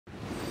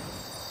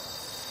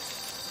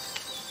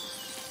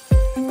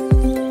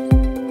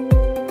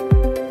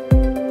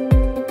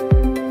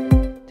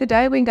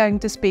Today we're going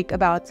to speak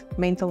about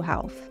mental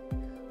health.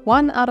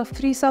 1 out of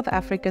 3 South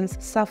Africans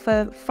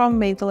suffer from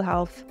mental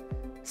health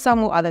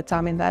some or other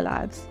time in their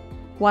lives.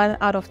 1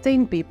 out of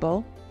 10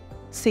 people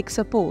seek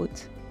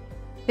support.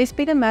 There's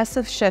been a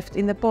massive shift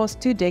in the past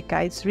 2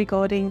 decades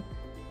regarding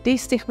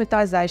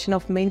destigmatization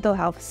of mental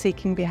health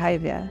seeking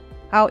behavior.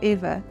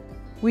 However,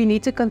 we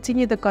need to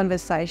continue the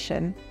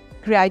conversation,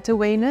 create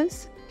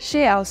awareness,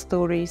 share our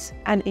stories,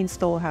 and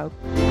install hope.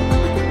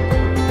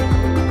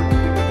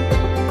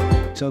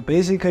 So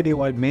basically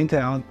what mental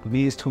health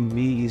means to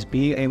me is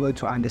being able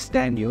to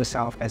understand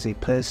yourself as a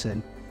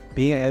person,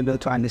 being able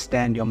to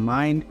understand your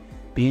mind,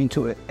 being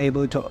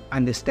able to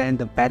understand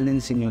the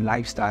balance in your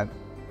lifestyle.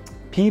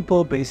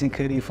 People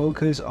basically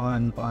focus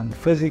on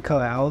physical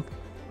health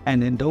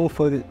and then don't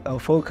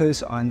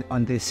focus on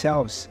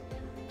themselves.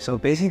 So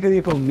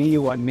basically for me,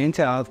 what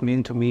mental health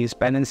means to me is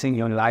balancing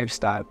your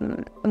lifestyle.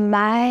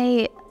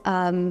 My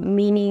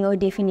meaning or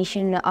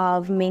definition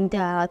of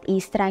mental health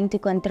is trying to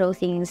control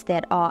things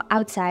that are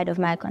outside of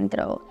my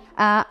control.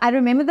 I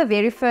remember the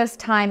very first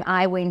time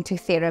I went to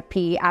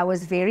therapy. I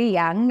was very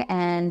young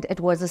and it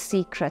was a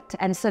secret.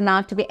 And so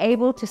now to be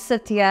able to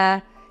sit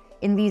here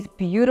in these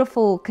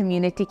beautiful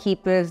community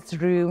keepers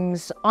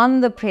rooms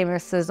on the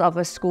premises of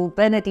a school,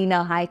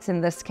 Bernardino Heights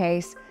in this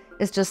case,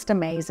 is just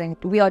amazing.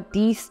 We are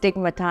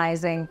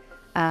destigmatizing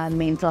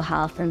mental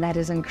health, and that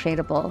is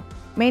incredible.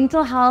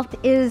 Mental health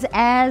is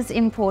as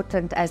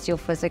important as your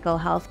physical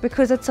health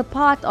because it's a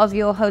part of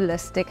your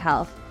holistic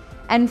health.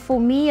 And for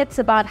me, it's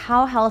about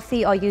how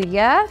healthy are you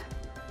here?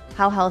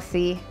 How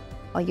healthy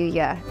are you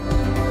here?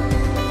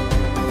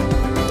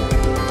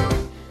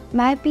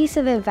 My piece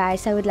of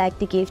advice I would like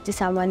to give to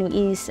someone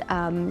who is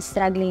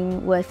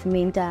struggling with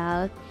mental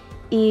health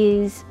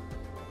is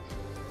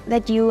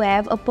that you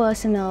have a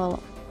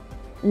personal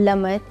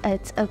limit.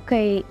 It's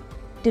okay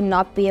to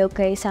not be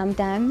okay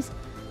sometimes,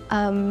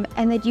 and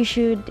that you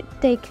should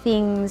take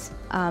things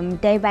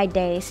day by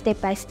day,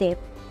 step by step,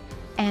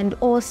 and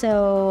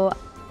also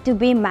to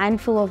be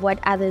mindful of what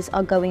others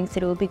are going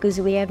through because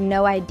we have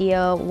no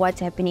idea what's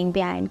happening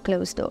behind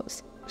closed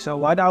doors. So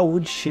what I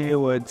would share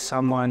with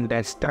someone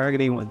that's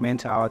struggling with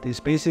mental health is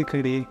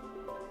basically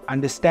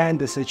understand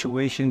the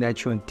situation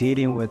that you're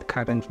dealing with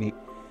currently.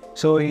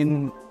 So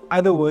in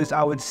other words,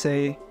 I would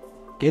say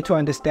get to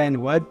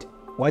understand what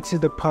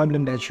is the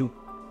problem that you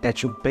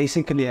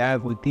basically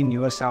have within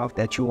yourself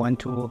that you want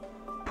to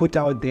put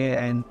out there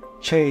and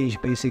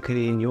change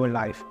basically in your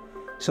life.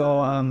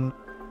 So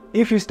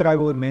if you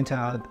struggle with mental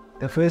health,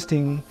 the first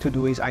thing to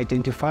do is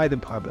identify the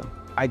problem.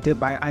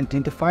 By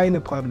identifying the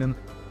problem,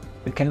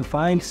 we can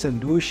find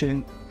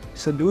solutions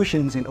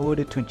in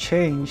order to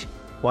change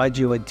what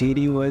you are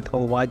dealing with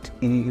or what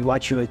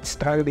you are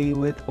struggling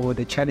with or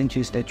the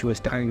challenges that you are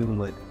struggling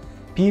with.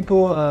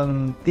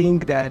 People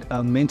think that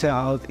mental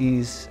health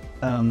is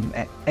an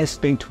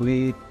aspect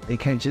where they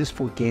can just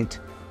forget,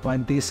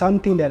 but there's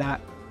something that I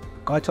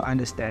got to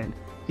understand.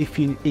 If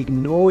you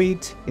ignore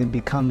it, it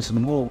becomes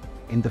more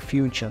in the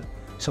future.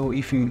 So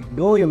if you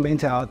know your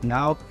mental health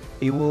now,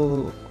 it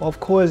will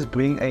of course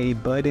bring a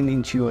burden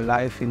into your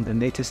life in the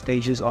later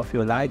stages of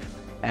your life,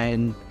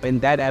 and when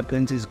that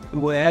happens, it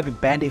will have a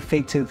bad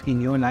effect in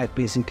your life.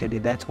 Basically,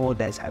 that's all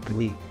that's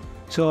happening.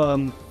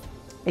 So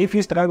if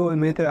you struggle with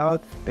mental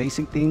health,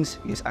 basic things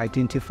is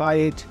identify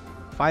it,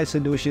 find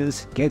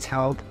solutions, get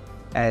help,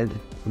 and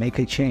make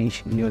a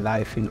change in your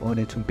life in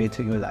order to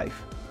better your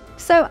life.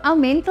 So our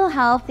mental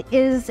health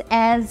is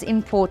as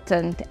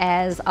important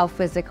as our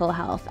physical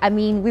health. I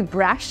mean, we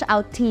brush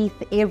our teeth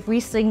every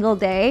single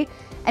day.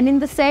 And in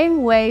the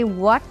same way,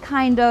 what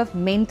kind of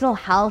mental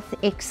health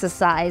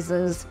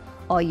exercises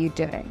are you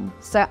doing?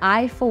 So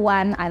for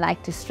one, I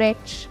like to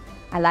stretch,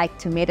 I like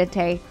to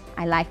meditate,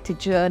 I like to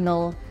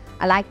journal,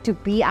 I like to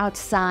be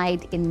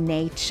outside in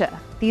nature.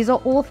 These are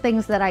all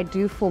things that I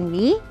do for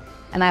me,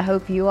 and I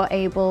hope you are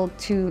able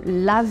to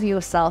love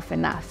yourself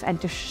enough and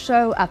to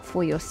show up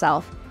for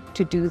yourself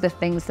to do the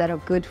things that are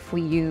good for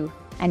you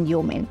and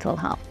your mental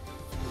health.